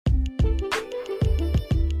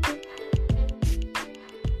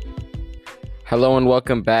Hello and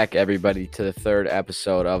welcome back, everybody, to the third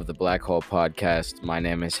episode of the Black Hole Podcast. My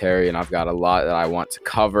name is Harry, and I've got a lot that I want to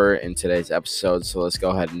cover in today's episode, so let's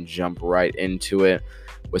go ahead and jump right into it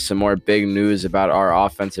with some more big news about our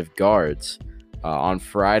offensive guards. On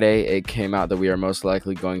Friday, it came out that we are most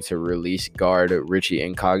likely going to release guard Richie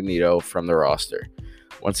Incognito from the roster.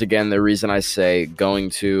 Once again, the reason I say going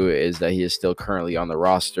to is that he is still currently on the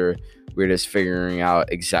roster. We're just figuring out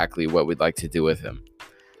exactly what we'd like to do with him.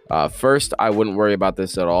 First, I wouldn't worry about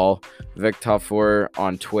this at all. Vic Tuffer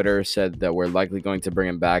on Twitter said that we're likely going to bring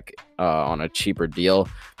him back on a cheaper deal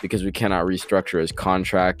because we cannot restructure his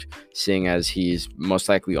contract, seeing as he's most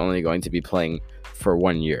likely only going to be playing for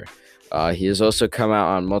 1 year. He has also come out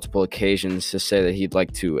on multiple occasions to say that he'd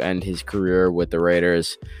like to end his career with the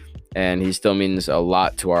Raiders, and he still means a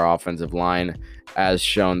lot to our offensive line, as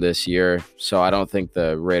shown this year. So I don't think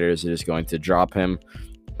the Raiders are just going to drop him,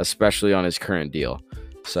 especially on his current deal.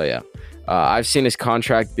 So yeah, I've seen his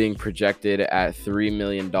contract being projected at $3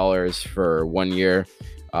 million for 1 year.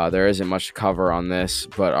 There isn't much to cover on this,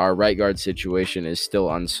 but our right guard situation is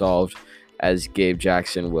still unsolved, as Gabe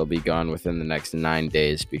Jackson will be gone within the next 9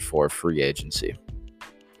 days before free agency.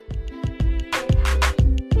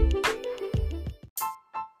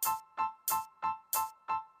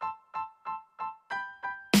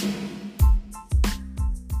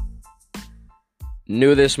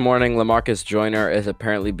 New this morning, Lamarcus Joyner is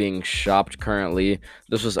apparently being shopped currently.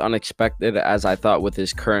 This was unexpected, as I thought with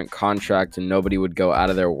his current contract, nobody would go out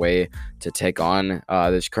of their way to take on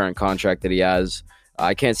this current contract that he has.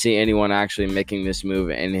 I can't see anyone actually making this move,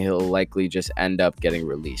 and he'll likely just end up getting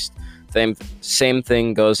released. Same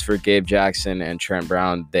thing goes for Gabe Jackson and Trent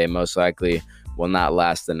Brown. They most likely will not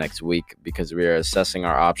last the next week because we are assessing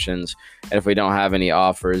our options, and if we don't have any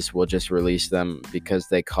offers, we'll just release them because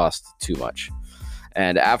they cost too much.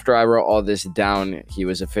 And after I wrote all this down, he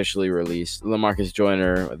was officially released. Lamarcus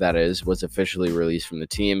Joyner, that is, was officially released from the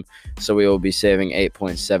team. So we will be saving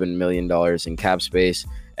 $8.7 million in cap space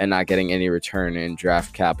and not getting any return in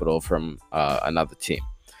draft capital from another team.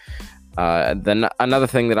 Then another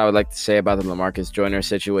thing that I would like to say about the Lamarcus Joyner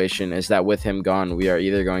situation is that with him gone, we are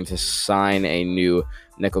either going to sign a new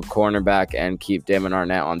nickel cornerback and keep Damon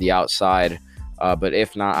Arnett on the outside. But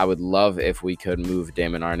if not, I would love if we could move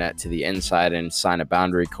Damon Arnett to the inside and sign a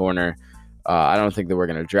boundary corner. I don't think that we're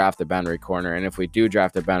going to draft a boundary corner. And if we do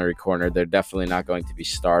draft a boundary corner, they're definitely not going to be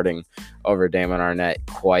starting over Damon Arnett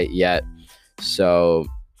quite yet. So,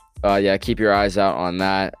 yeah, keep your eyes out on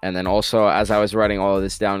that. And then also, as I was writing all of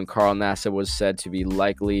this down, Carl Nassib was said to be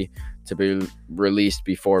likely to be released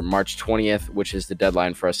before March 20th, which is the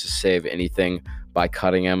deadline for us to save anything by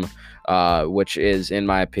cutting him. Which is, in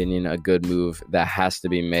my opinion, a good move that has to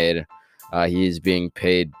be made. He's being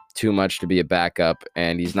paid too much to be a backup,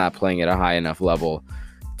 and he's not playing at a high enough level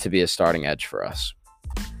to be a starting edge for us.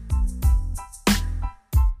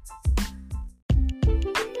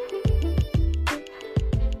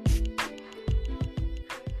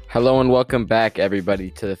 Hello and welcome back,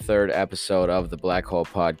 everybody, to the third episode of the Black Hole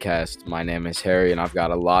Podcast. My name is Harry, and I've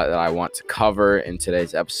got a lot that I want to cover in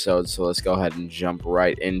today's episode, so let's go ahead and jump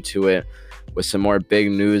right into it with some more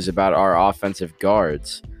big news about our offensive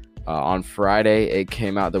guards. On Friday, it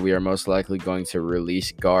came out that we are most likely going to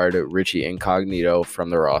release guard Richie Incognito from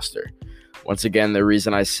the roster. Once again, the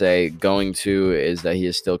reason I say going to is that he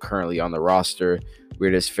is still currently on the roster.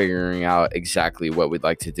 We're just figuring out exactly what we'd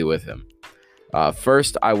like to do with him.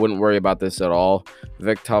 First, I wouldn't worry about this at all.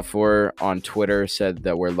 Vic Tuffer on Twitter said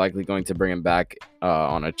that we're likely going to bring him back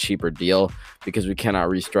on a cheaper deal because we cannot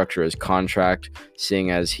restructure his contract, seeing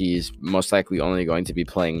as he's most likely only going to be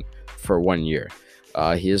playing for 1 year.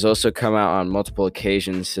 He has also come out on multiple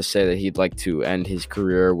occasions to say that he'd like to end his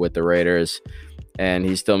career with the Raiders, and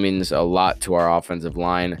he still means a lot to our offensive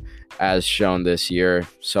line, as shown this year.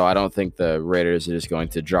 So I don't think the Raiders are just going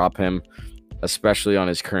to drop him, especially on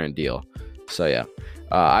his current deal. So yeah,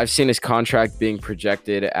 I've seen his contract being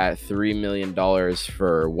projected at $3 million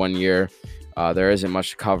for 1 year. There isn't much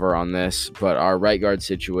to cover on this, but our right guard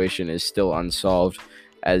situation is still unsolved,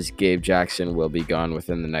 as Gabe Jackson will be gone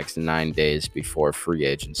within the next 9 days before free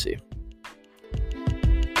agency.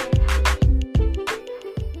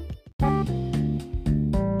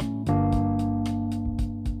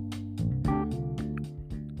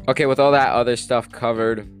 Okay, with all that other stuff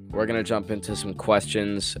covered, we're going to jump into some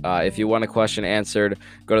questions. If you want a question answered,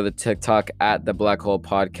 go to the TikTok at the Black Hole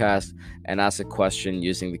Podcast and ask a question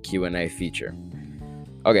using the Q&A feature.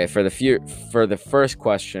 Okay, for the first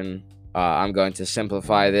question, I'm going to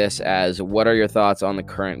simplify this as, what are your thoughts on the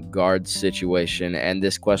current guard situation? And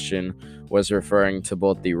this question was referring to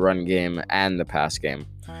both the run game and the pass game.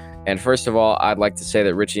 And first of all, I'd like to say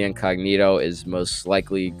that Richie Incognito is most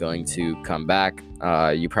likely going to come back.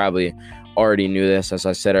 You probably already knew this, as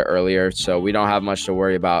I said it earlier, so we don't have much to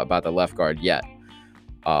worry about the left guard yet.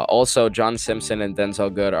 Also, John Simpson and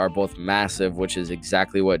Denzel Good are both massive, which is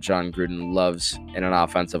exactly what John Gruden loves in an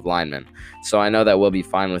offensive lineman. So I know that we'll be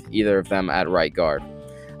fine with either of them at right guard.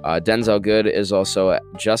 Denzel Good is also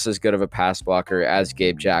just as good of a pass blocker as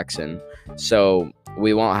Gabe Jackson, so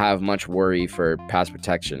we won't have much worry for pass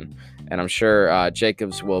protection. And I'm sure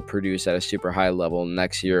Jacobs will produce at a super high level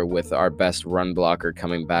next year with our best run blocker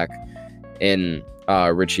coming back in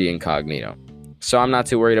Richie Incognito. So I'm not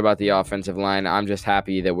too worried about the offensive line. I'm just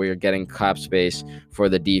happy that we're getting cap space for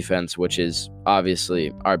the defense, which is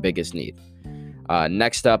obviously our biggest need.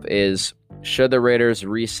 Next up is, should the Raiders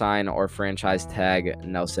re-sign or franchise tag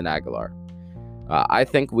Nelson Agholor? I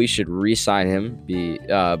think we should re-sign him,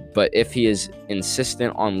 but if he is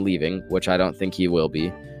insistent on leaving, which I don't think he will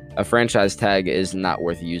be, a franchise tag is not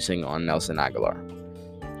worth using on Nelson Agholor.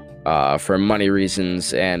 For money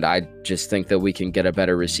reasons, and I just think that we can get a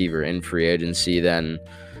better receiver in free agency than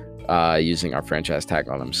using our franchise tag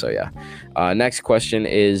on him. So yeah. Next question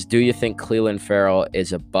is, do you think Clelin Ferrell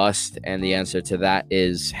is a bust? And the answer to that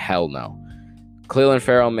is hell no. Clelin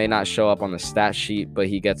Ferrell may not show up on the stat sheet, but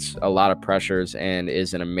he gets a lot of pressures and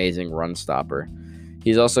is an amazing run stopper.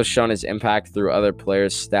 He's also shown his impact through other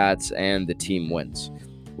players' stats and the team wins.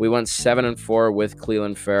 We went 7-4 with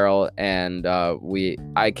Clelin Ferrell, and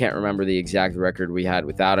I can't remember the exact record we had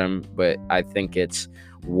without him, but I think it's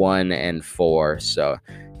 1-4. So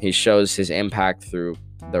he shows his impact through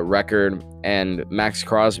the record, and Max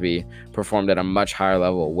Crosby performed at a much higher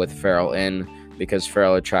level with Ferrell in, because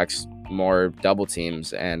Ferrell attracts more double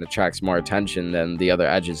teams and attracts more attention than the other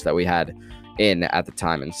edges that we had in at the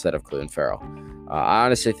time instead of Clelin Ferrell. I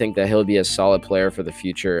honestly think that he'll be a solid player for the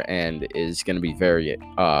future and is going to be very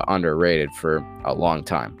underrated for a long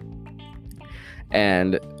time.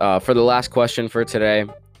 And for the last question for today,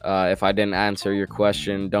 if I didn't answer your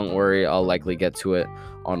question, don't worry, I'll likely get to it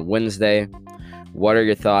on Wednesday. What are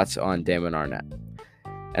your thoughts on Damon Arnette?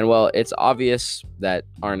 And well, it's obvious that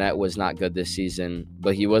Arnette was not good this season,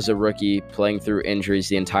 but he was a rookie playing through injuries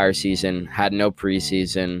the entire season, had no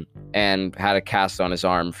preseason, and had a cast on his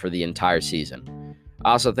arm for the entire season.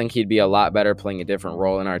 I also think he'd be a lot better playing a different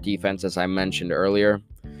role in our defense, as I mentioned earlier.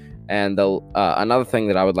 And another thing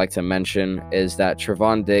that I would like to mention is that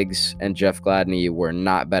Trevon Diggs and Jeff Gladney were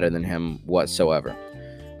not better than him whatsoever,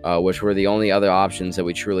 which were the only other options that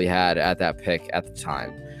we truly had at that pick at the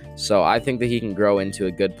time. So I think that he can grow into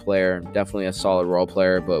a good player, definitely a solid role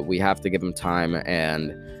player, but we have to give him time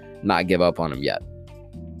and not give up on him yet.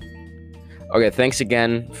 Okay, thanks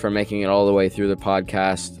again for making it all the way through the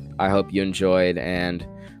podcast. I hope you enjoyed, and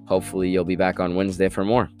hopefully you'll be back on Wednesday for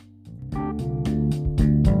more.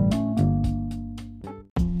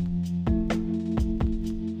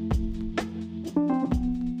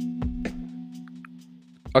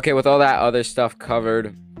 Okay, with all that other stuff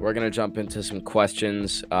covered, we're going to jump into some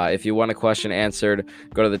questions. If you want a question answered,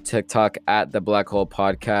 go to the TikTok at the Black Hole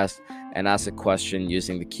Podcast and ask a question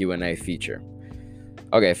using the Q&A feature.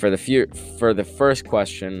 Okay, for the first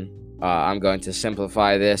question, I'm going to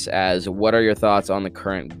simplify this as, what are your thoughts on the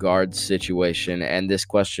current guard situation? And this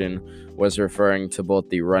question was referring to both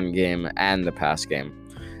the run game and the pass game.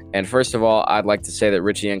 And first of all, I'd like to say that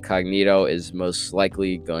Richie Incognito is most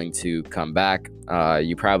likely going to come back.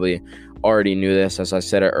 You probably already knew this, as I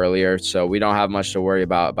said it earlier, so we don't have much to worry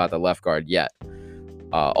about the left guard yet.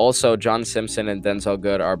 Also, John Simpson and Denzel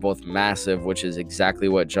Good are both massive, which is exactly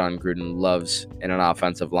what John Gruden loves in an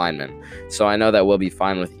offensive lineman. So I know that we'll be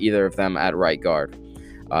fine with either of them at right guard.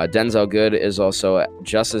 Denzel Good is also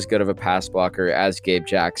just as good of a pass blocker as Gabe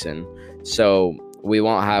Jackson, so we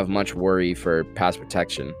won't have much worry for pass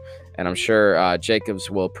protection. And I'm sure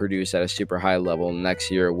Jacobs will produce at a super high level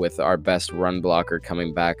next year with our best run blocker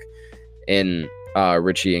coming back in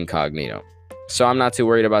Richie Incognito. So I'm not too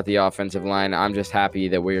worried about the offensive line. I'm just happy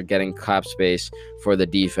that we're getting cap space for the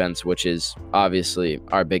defense, which is obviously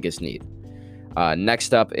our biggest need.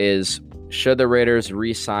 Next up is, should the Raiders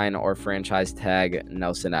re-sign or franchise tag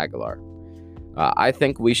Nelson Agholor? I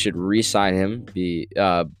think we should re-sign him,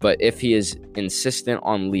 but if he is insistent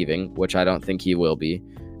on leaving, which I don't think he will be,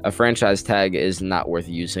 a franchise tag is not worth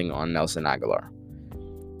using on Nelson Agholor.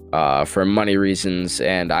 For money reasons,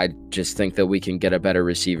 and I just think that we can get a better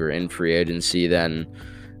receiver in free agency than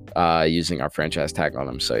using our franchise tag on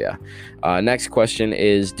him. So yeah. Next question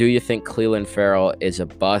is, do you think Clelin Ferrell is a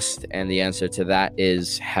bust? And the answer to that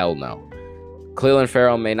is hell no. Clelin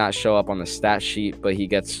Ferrell may not show up on the stat sheet, but he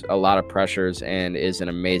gets a lot of pressures and is an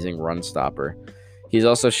amazing run stopper. He's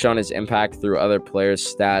also shown his impact through other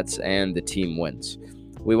players' stats and the team wins.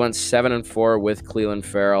 We went 7-4 with Clelin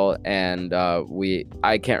Ferrell, and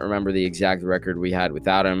I can't remember the exact record we had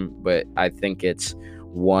without him, but I think it's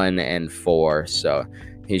 1-4. So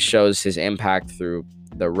he shows his impact through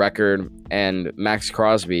the record, and Max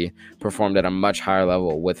Crosby performed at a much higher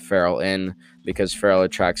level with Ferrell in, because Ferrell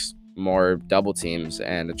attracts more double teams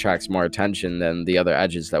and attracts more attention than the other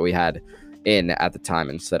edges that we had in at the time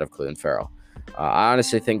instead of Clelin Ferrell. I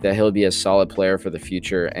honestly think that he'll be a solid player for the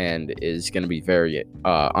future and is going to be very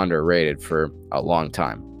underrated for a long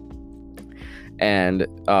time. And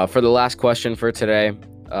for the last question for today,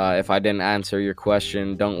 if I didn't answer your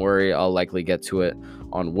question, don't worry, I'll likely get to it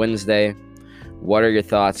on Wednesday. What are your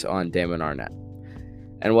thoughts on Damon Arnette?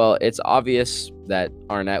 And well, it's obvious that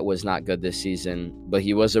Arnette was not good this season, but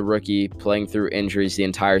he was a rookie playing through injuries the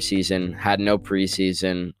entire season, had no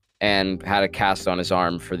preseason, and had a cast on his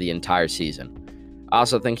arm for the entire season. I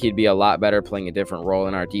also think he'd be a lot better playing a different role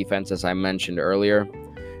in our defense, as I mentioned earlier.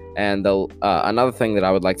 And another thing that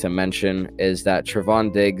I would like to mention is that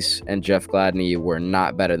Trevon Diggs and Jeff Gladney were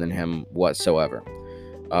not better than him whatsoever,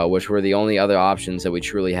 which were the only other options that we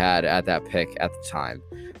truly had at that pick at the time.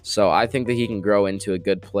 So I think that he can grow into a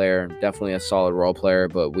good player, definitely a solid role player,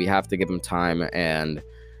 but we have to give him time and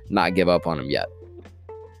not give up on him yet.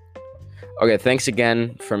 Okay, thanks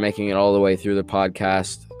again for making it all the way through the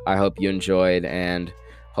podcast. I hope you enjoyed, and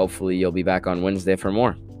hopefully you'll be back on Wednesday for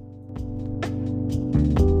more.